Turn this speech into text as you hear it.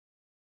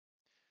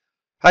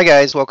Hi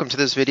guys, welcome to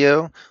this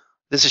video.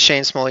 This is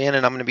Shane Smolian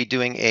and I'm going to be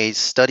doing a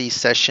study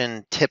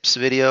session tips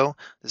video.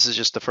 This is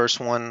just the first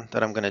one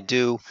that I'm going to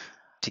do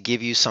to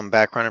give you some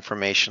background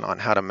information on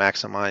how to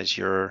maximize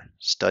your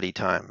study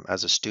time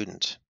as a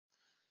student.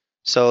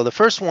 So the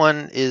first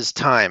one is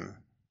time.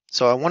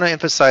 So I want to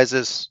emphasize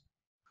this.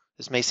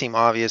 This may seem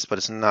obvious, but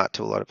it's not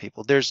to a lot of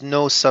people. There's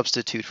no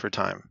substitute for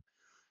time.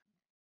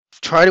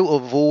 Try to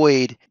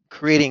avoid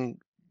creating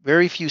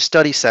very few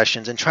study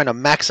sessions and trying to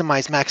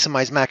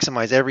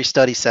maximize every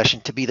study session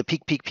to be the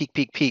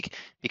peak,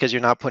 because you're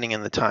not putting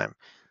in the time.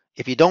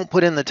 If you don't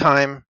put in the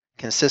time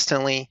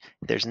consistently,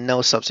 there's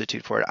no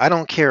substitute for it. I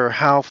don't care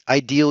how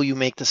ideal you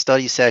make the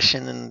study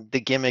session and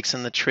the gimmicks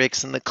and the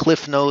tricks and the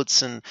cliff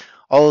notes and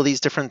all of these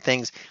different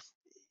things.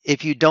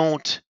 If you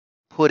don't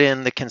put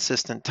in the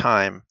consistent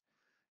time,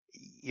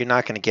 you're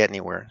not going to get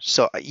anywhere.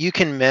 So you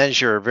can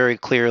measure very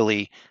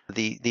clearly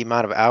the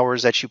amount of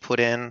hours that you put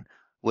in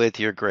with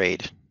your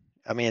grade.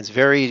 I mean, it's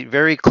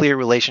very clear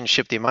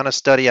relationship. The amount of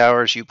study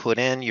hours you put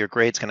in, your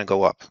grade's going to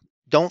go up.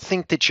 Don't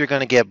think that you're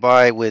going to get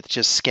by with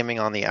just skimming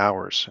on the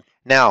hours.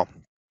 Now,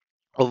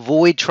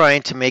 avoid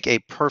trying to make a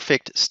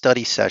perfect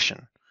study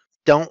session.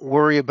 Don't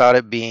worry about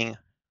it being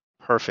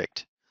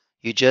perfect.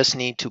 You just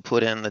need to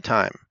put in the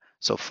time.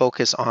 So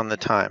focus on the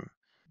time.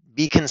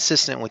 Be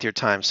consistent with your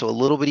time. So a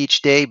little bit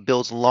each day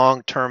builds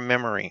long-term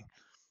memory.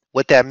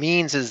 What that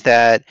means is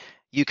that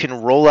you can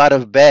roll out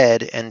of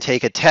bed and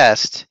take a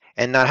test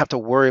and not have to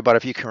worry about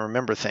if you can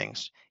remember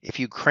things. If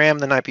you cram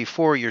the night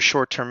before, your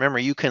short-term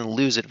memory, you can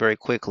lose it very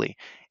quickly.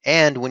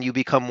 And when you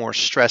become more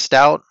stressed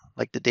out,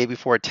 like the day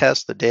before a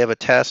test, the day of a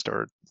test,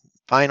 or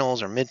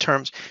finals or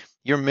midterms,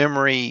 your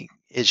memory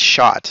is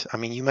shot. I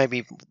mean, you might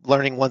be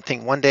learning one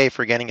thing one day,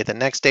 forgetting it the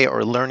next day,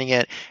 or learning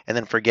it and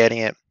then forgetting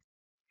it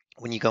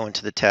when you go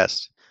into the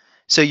test.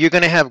 So you're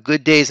going to have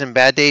good days and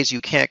bad days.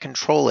 You can't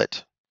control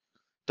it.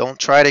 Don't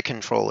try to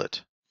control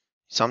it.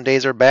 Some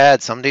days are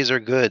bad, some days are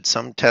good,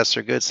 some tests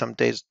are good, some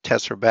days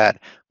tests are bad.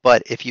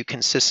 But if you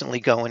consistently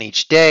go in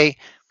each day,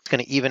 it's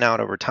going to even out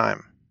over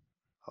time.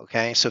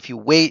 Okay, so if you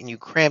wait and you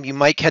cram, you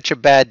might catch a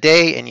bad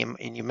day and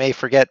you may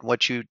forget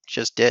what you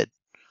just did.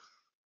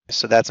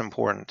 So that's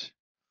important.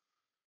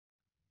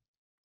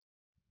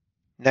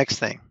 Next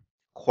thing,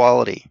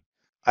 quality.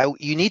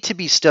 You need to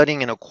be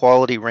studying in a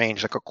quality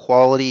range, like a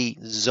quality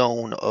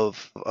zone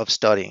of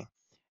studying.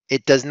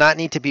 It does not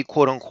need to be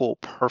quote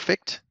unquote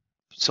perfect.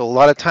 So a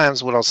lot of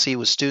times what I'll see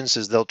with students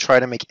is they'll try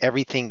to make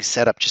everything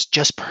set up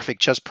just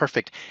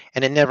perfect,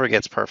 and it never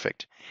gets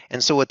perfect.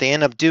 And so what they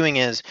end up doing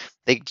is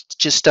they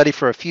just study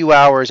for a few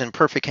hours in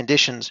perfect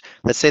conditions.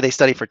 Let's say they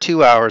study for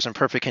 2 hours in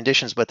perfect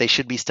conditions, but they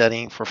should be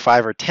studying for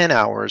 5 or 10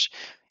 hours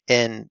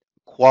in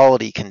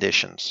quality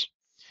conditions.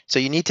 So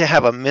you need to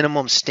have a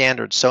minimum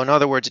standard. So in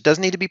other words, it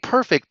doesn't need to be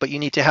perfect, but you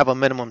need to have a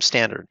minimum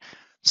standard.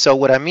 So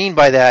what I mean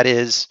by that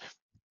is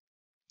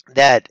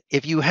that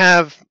if you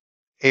have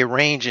a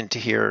range into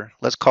here,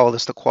 let's call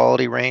this the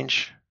quality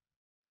range.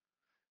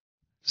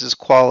 This is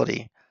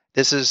quality.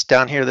 This is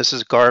down here, this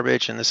is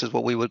garbage, and this is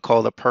what we would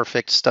call the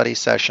perfect study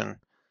session.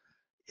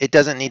 It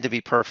doesn't need to be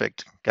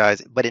perfect,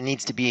 guys, but it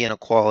needs to be in a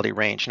quality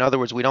range. In other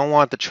words, we don't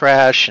want the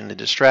trash and the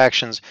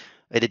distractions.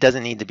 It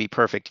doesn't need to be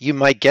perfect. You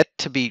might get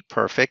to be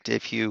perfect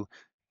if you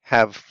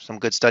have some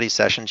good study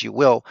sessions, you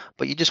will,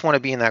 but you just want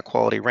to be in that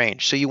quality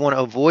range. So you want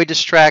to avoid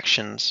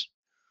distractions,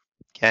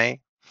 okay?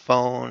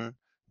 Phone,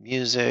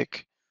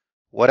 music,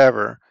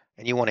 whatever,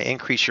 and you want to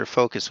increase your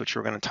focus, which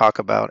we're going to talk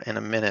about in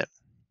a minute,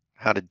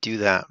 how to do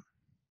that.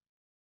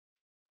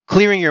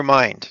 Clearing your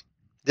mind.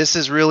 This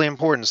is really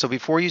important. So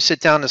before you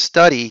sit down to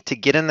study, to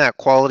get in that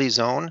quality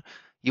zone,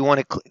 you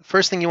want to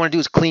first thing you want to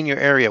do is clean your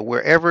area.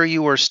 Wherever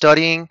you are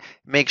studying,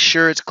 make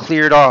sure it's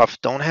cleared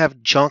off. Don't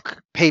have junk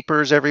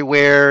papers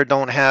everywhere.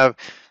 Don't have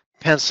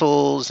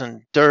pencils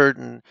and dirt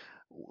and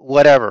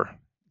whatever.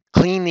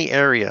 Clean the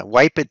area.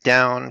 Wipe it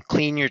down.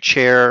 Clean your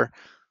chair.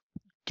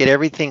 Get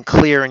everything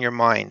clear in your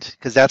mind,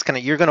 because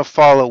you're gonna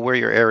follow where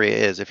your area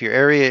is. If your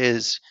area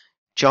is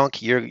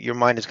junk, your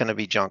mind is gonna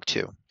be junk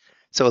too.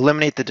 So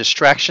eliminate the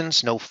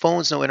distractions. No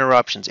phones, no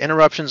interruptions.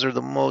 Interruptions are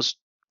the most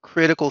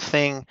critical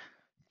thing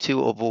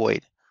to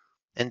avoid.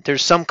 And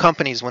there's some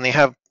companies, when they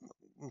have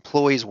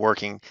employees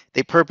working,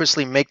 they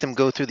purposely make them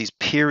go through these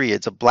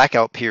periods of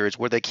blackout periods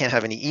where they can't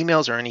have any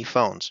emails or any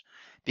phones.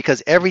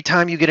 Because every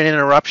time you get an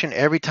interruption,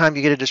 every time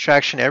you get a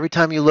distraction, every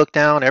time you look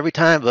down, every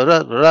time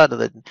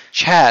the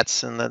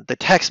chats and the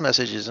text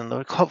messages and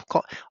the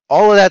call,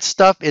 all of that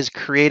stuff is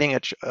creating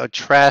a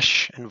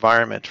trash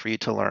environment for you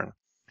to learn.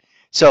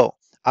 So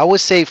I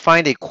would say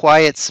find a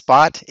quiet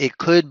spot. It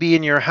could be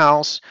in your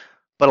house,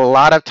 but a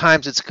lot of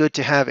times it's good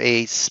to have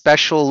a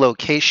special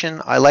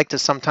location. I like to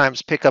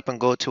sometimes pick up and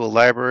go to a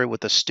library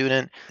with a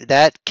student.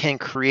 That can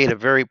create a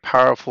very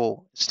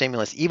powerful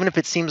stimulus. Even if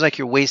it seems like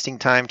you're wasting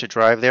time to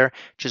drive there,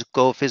 just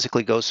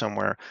physically go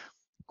somewhere.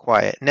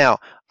 quiet. Now,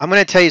 I'm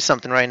going to tell you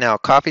something right now.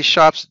 Coffee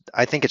shops,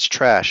 I think it's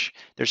trash.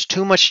 There's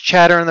too much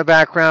chatter in the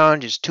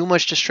background, just too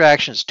much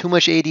distractions, too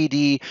much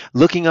ADD,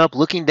 looking up,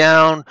 looking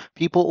down,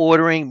 people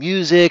ordering,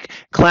 music,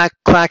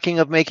 clacking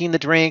of making the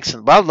drinks,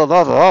 and blah, blah,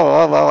 blah, blah,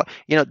 blah, blah.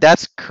 You know,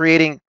 that's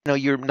creating,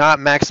 you're not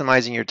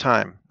maximizing your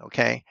time,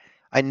 okay?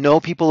 I know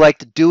people like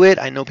to do it.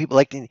 I know people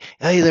like to,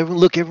 hey,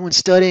 look, everyone's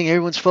studying,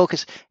 everyone's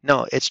focused.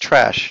 No, it's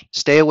trash.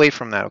 Stay away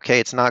from that, okay?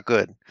 It's not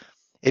good.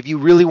 If you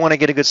really want to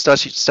get a good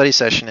study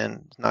session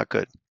in, it's not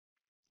good.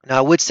 Now,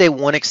 I would say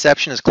one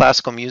exception is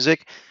classical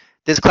music.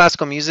 This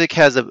classical music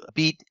has a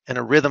beat and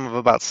a rhythm of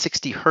about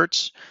 60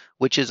 hertz,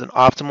 which is an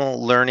optimal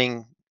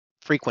learning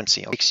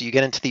frequency. So you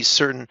get into these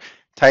certain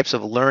types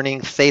of learning,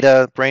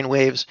 theta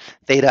brainwaves,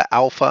 theta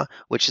alpha,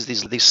 which is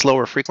these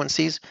slower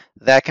frequencies.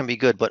 That can be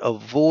good, but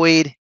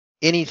avoid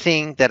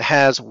anything that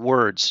has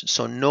words.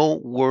 So no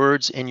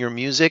words in your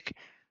music.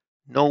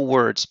 No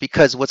words,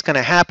 because what's going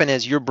to happen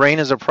is your brain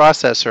is a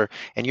processor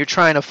and you're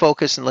trying to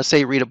focus, and let's say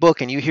you read a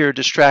book and you hear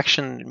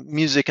distraction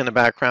music in the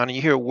background and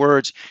you hear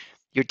words.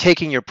 You're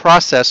taking your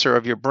processor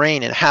of your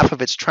brain and half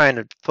of it's trying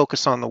to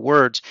focus on the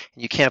words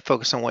and you can't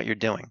focus on what you're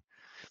doing.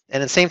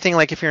 And the same thing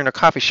like if you're in a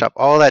coffee shop,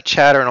 all that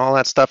chatter and all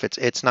that stuff,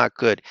 it's not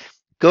good.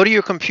 Go to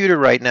your computer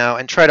right now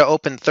and try to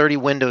open 30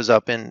 windows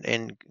up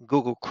in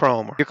Google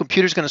Chrome. Your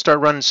computer's going to start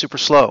running super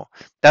slow.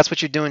 That's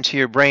what you're doing to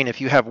your brain if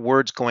you have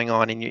words going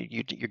on and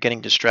you're getting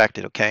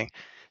distracted, okay?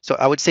 So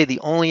I would say the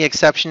only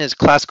exception is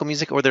classical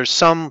music, or there's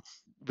some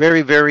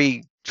very,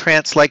 very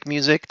trance-like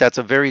music that's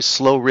a very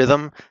slow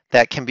rhythm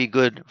that can be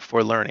good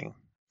for learning.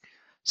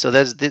 So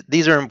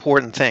these are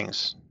important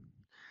things.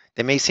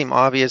 They may seem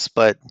obvious,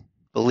 but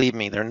believe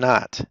me, they're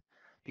not.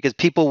 Because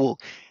people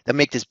they'll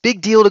make this big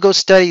deal to go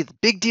study,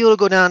 big deal to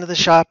go down to the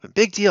shop, a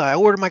big deal. I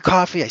order my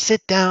coffee, I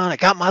sit down, I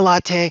got my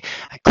latte,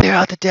 I clear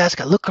out the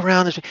desk, I look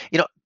around.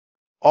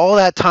 All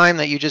that time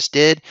that you just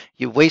did,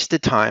 you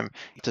wasted time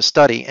to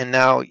study, and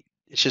now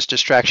it's just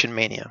distraction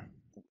mania.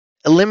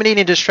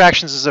 Eliminating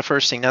distractions is the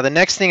first thing. Now, the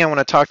next thing I want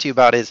to talk to you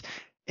about is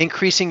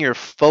increasing your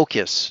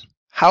focus.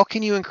 How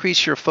can you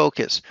increase your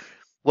focus?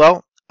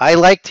 Well, I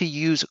like to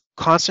use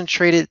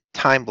concentrated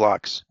time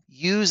blocks.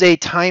 Use a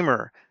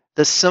timer.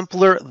 The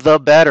simpler, the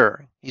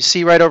better. You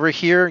see right over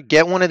here,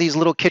 get one of these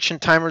little kitchen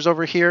timers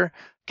over here,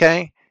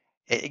 okay?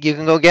 You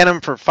can go get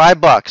them for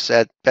 $5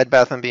 at Bed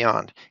Bath &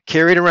 Beyond.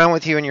 Carry it around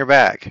with you in your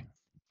bag.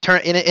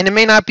 And it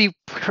may not be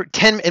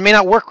 10, it may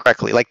not work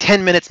correctly. Like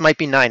 10 minutes might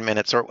be 9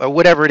 minutes or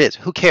whatever it is.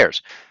 Who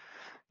cares?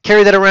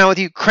 Carry that around with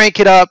you,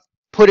 crank it up,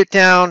 put it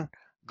down,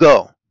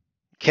 go.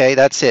 Okay,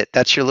 that's it.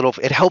 That's your little,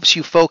 it helps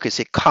you focus.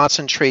 It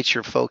concentrates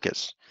your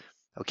focus.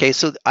 Okay,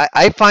 so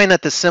I find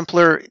that the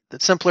simpler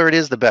it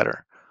is, the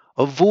better.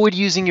 Avoid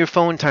using your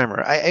phone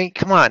timer.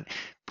 Come on,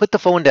 put the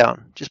phone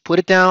down. Just put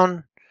it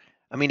down.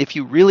 I mean, if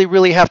you really,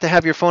 really have to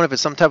have your phone, if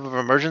it's some type of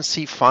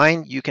emergency,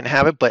 fine, you can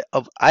have it. But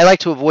I like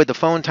to avoid the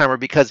phone timer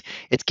because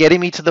it's getting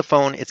me to the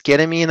phone. It's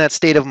getting me in that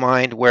state of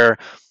mind where,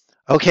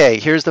 okay,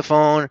 here's the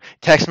phone,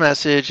 text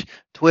message,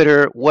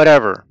 Twitter,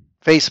 whatever,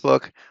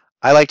 Facebook.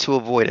 I like to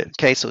avoid it.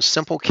 Okay, so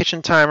simple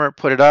kitchen timer,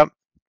 put it up.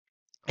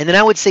 And then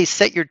I would say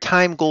set your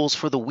time goals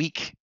for the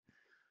week.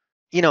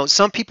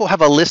 Some people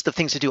have a list of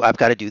things to do. I've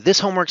got to do this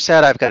homework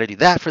set. I've got to do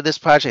that for this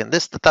project and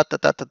this.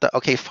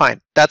 Okay,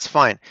 fine. That's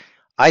fine.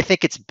 I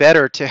think it's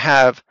better to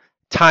have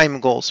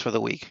time goals for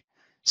the week.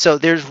 So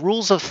there's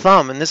rules of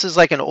thumb, and this is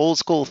like an old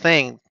school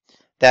thing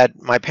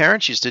that my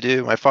parents used to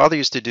do, my father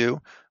used to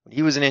do when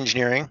he was in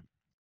engineering.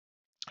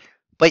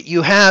 But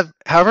you have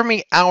however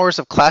many hours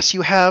of class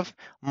you have,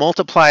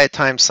 multiply it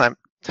times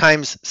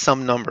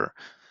some number.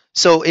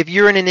 So if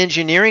you're in an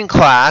engineering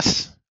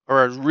class,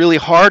 or a really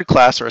hard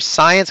class, or a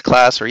science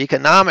class, or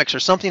economics, or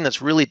something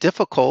that's really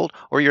difficult,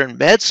 or you're in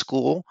med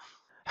school,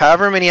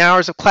 however many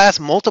hours of class,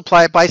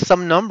 multiply it by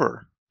some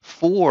number,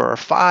 4 or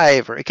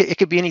 5, or it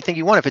could be anything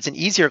you want. If it's an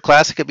easier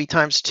class, it could be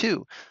times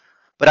 2.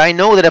 But I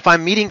know that if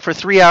I'm meeting for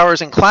 3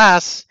 hours in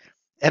class,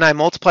 and I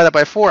multiply that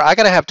by 4, I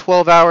got to have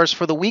 12 hours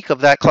for the week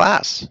of that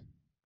class.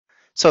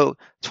 So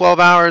 12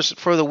 hours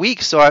for the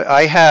week, so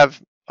I have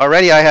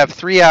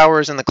 3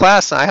 hours in the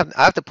class, and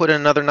I have to put in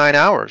another 9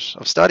 hours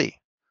of study.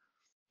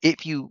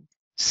 If you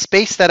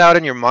space that out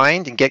in your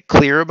mind and get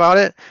clear about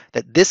it,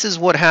 that this is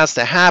what has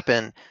to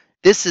happen,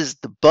 this is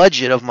the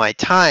budget of my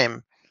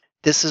time,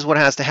 this is what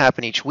has to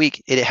happen each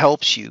week, it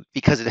helps you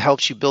because it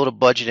helps you build a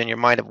budget in your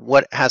mind of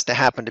what has to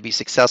happen to be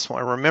successful.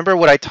 And remember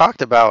what I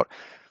talked about,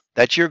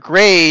 that your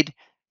grade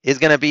is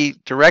going to be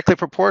directly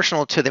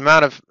proportional to the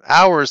amount of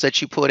hours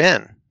that you put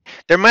in.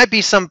 There might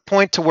be some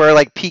point to where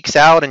like peaks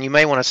out and you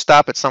may want to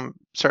stop at some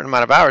certain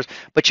amount of hours,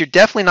 but you're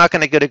definitely not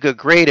going to get a good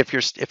grade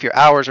if your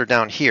hours are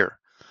down here.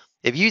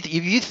 If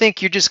you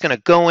think you're just going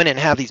to go in and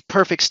have these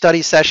perfect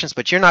study sessions,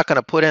 but you're not going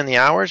to put in the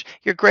hours,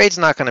 your grade's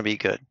not going to be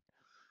good.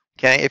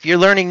 Okay? If you're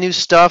learning new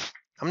stuff,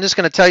 I'm just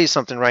going to tell you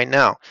something right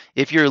now.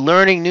 If you're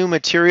learning new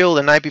material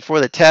the night before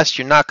the test,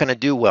 you're not going to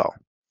do well.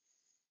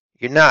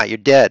 You're not. You're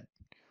dead.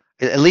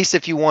 At least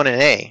if you want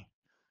an A.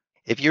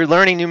 If you're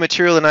learning new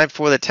material the night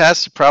before the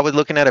test, you're probably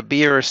looking at a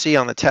B or a C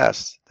on the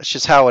test. That's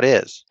just how it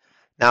is.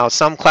 Now,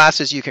 some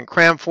classes you can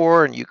cram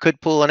for and you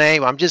could pull an A.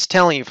 I'm just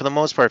telling you, for the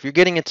most part, if you're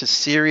getting into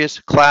serious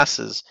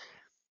classes,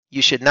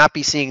 you should not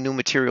be seeing new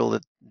material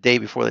the day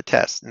before the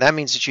test. And that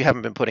means that you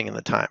haven't been putting in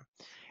the time.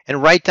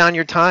 And write down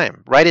your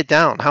time. Write it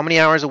down. How many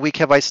hours a week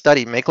have I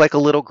studied? Make like a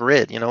little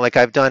grid, like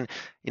I've done,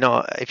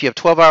 if you have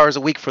 12 hours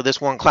a week for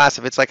this one class,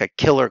 if it's like a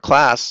killer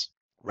class,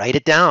 write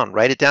it down.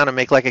 Write it down and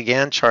make like a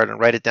Gantt chart and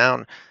write it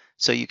down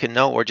so you can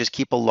know, or just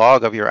keep a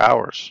log of your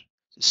hours.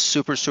 It's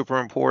super, super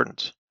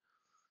important.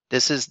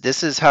 This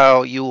is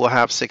how you will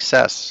have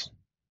success.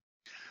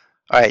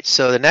 All right,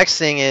 so the next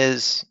thing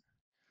is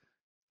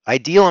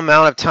ideal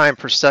amount of time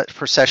per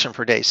session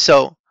per day.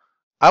 So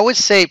I would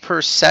say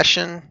per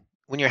session,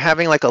 when you're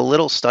having like a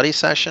little study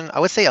session, I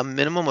would say a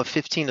minimum of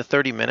 15 to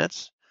 30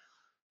 minutes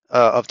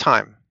of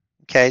time.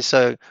 Okay,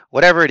 so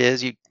whatever it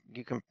is, you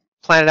can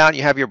plan it out.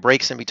 You have your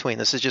breaks in between.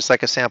 This is just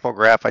like a sample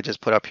graph I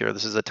just put up here.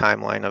 This is a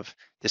timeline of,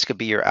 this could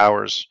be your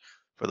hours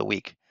for the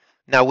week.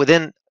 Now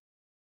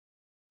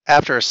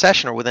after a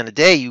session or within a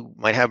day, you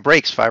might have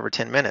breaks, 5 or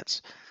 10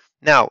 minutes.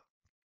 Now,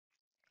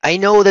 I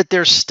know that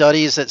there's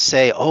studies that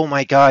say, oh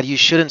my God, you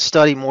shouldn't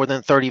study more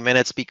than 30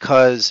 minutes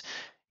because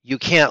you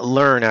can't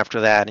learn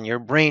after that and your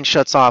brain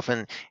shuts off.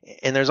 And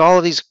there's all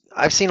of these,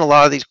 I've seen a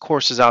lot of these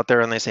courses out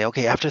there and they say,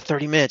 okay, after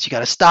 30 minutes, you got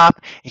to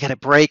stop, you got to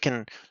break.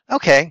 And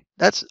okay,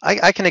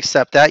 I can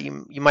accept that.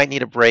 You might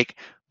need a break,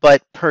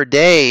 but per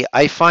day,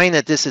 I find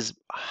that this is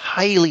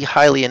highly,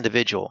 highly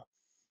individual.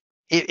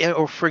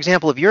 Or for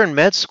example, if you're in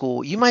med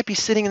school, you might be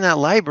sitting in that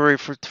library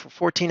for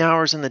 14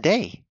 hours in the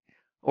day,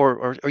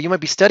 or you might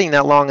be studying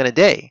that long in a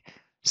day.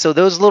 So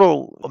those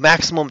little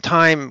maximum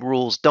time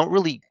rules don't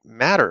really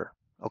matter.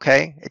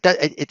 Okay,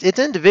 it's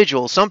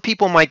individual. Some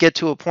people might get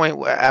to a point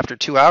where after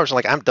 2 hours,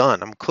 like, I'm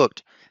done, I'm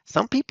cooked.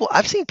 Some people,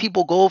 I've seen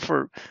people go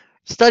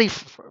study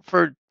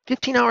for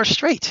 15 hours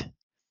straight.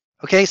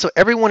 Okay, so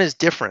everyone is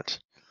different.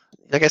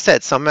 Like I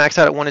said, some max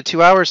out at 1 to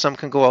 2 hours, some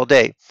can go all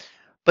day.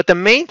 But the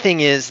main thing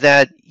is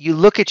that you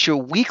look at your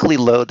weekly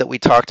load that we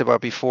talked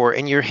about before,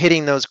 and you're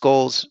hitting those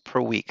goals per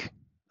week.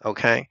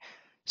 Okay,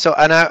 so,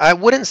 and I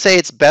wouldn't say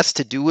it's best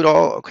to do it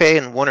all, okay,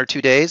 in 1 or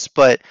 2 days,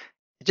 but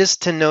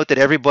just to note that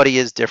everybody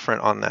is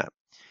different on that.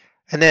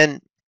 And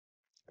then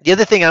the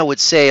other thing I would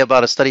say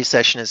about a study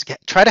session is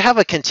try to have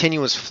a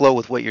continuous flow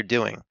with what you're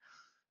doing.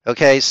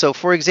 Okay, so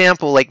for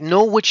example, like,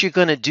 know what you're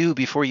going to do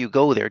before you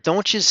go there.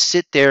 Don't just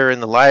sit there in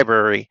the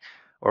library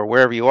or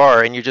wherever you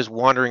are and you're just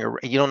wandering around,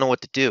 you don't know what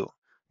to do.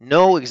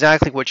 Know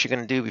exactly what you're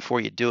going to do before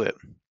you do it.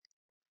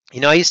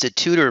 I used to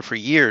tutor for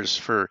years,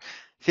 for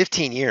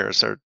 15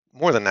 years or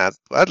more than that.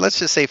 Let's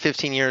just say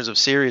 15 years of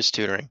serious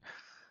tutoring.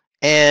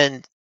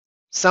 And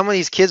some of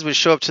these kids would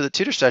show up to the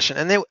tutor session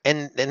and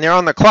they're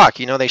on the clock.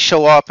 They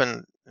show up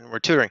and we're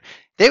tutoring.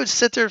 They would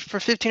sit there for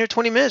 15 or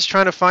 20 minutes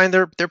trying to find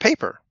their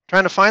paper,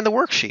 trying to find the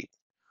worksheet.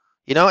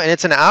 And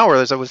it's an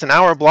hour. There was an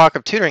hour block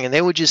of tutoring, and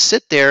they would just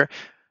sit there,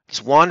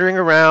 just wandering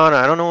around.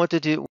 I don't know what to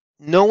do.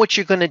 Know what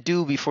you're going to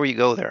do before you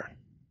go there.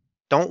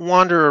 Don't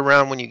wander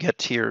around when you get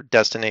to your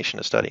destination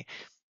to study.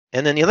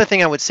 And then the other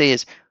thing I would say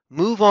is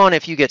move on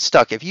if you get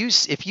stuck. If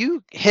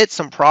you hit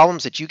some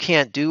problems that you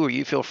can't do or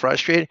you feel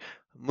frustrated,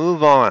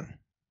 move on.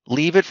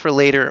 Leave it for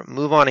later.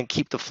 Move on and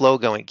keep the flow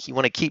going. You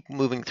want to keep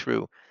moving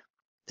through.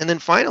 And then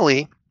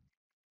finally,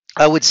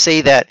 I would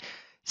say that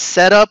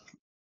set up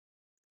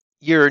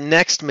your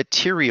next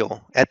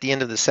material at the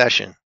end of the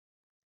session.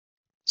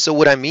 So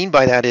what I mean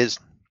by that is,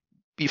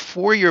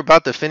 before you're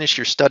about to finish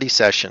your study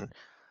session,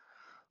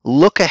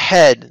 look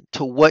ahead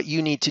to what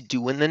you need to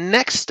do in the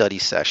next study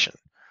session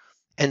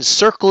and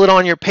circle it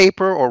on your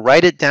paper or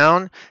write it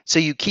down so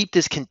you keep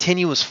this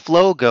continuous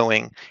flow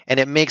going, and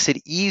it makes it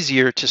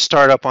easier to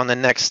start up on the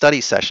next study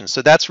session.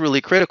 So that's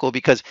really critical,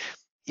 because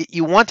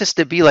you want this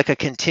to be like a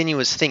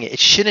continuous thing. It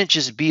shouldn't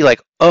just be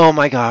like, oh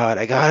my God,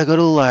 I gotta go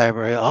to the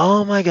library.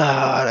 Oh my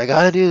God, I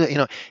gotta do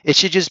that. It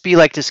should just be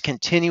like this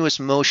continuous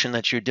motion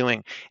that you're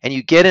doing, and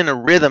you get in a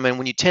rhythm. And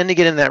when you tend to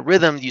get in that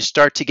rhythm, you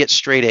start to get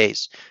straight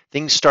A's.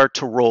 Things start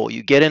to roll.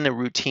 You get in a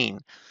routine.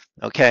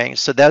 Okay,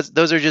 so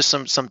those are just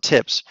some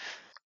tips.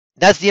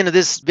 That's the end of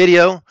this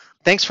video.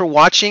 Thanks for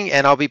watching,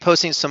 and I'll be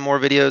posting some more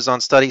videos on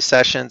study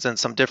sessions and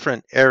some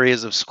different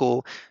areas of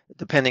school,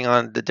 depending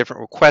on the different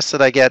requests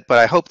that I get. But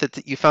I hope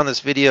that you found this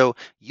video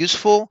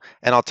useful,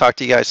 and I'll talk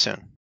to you guys soon.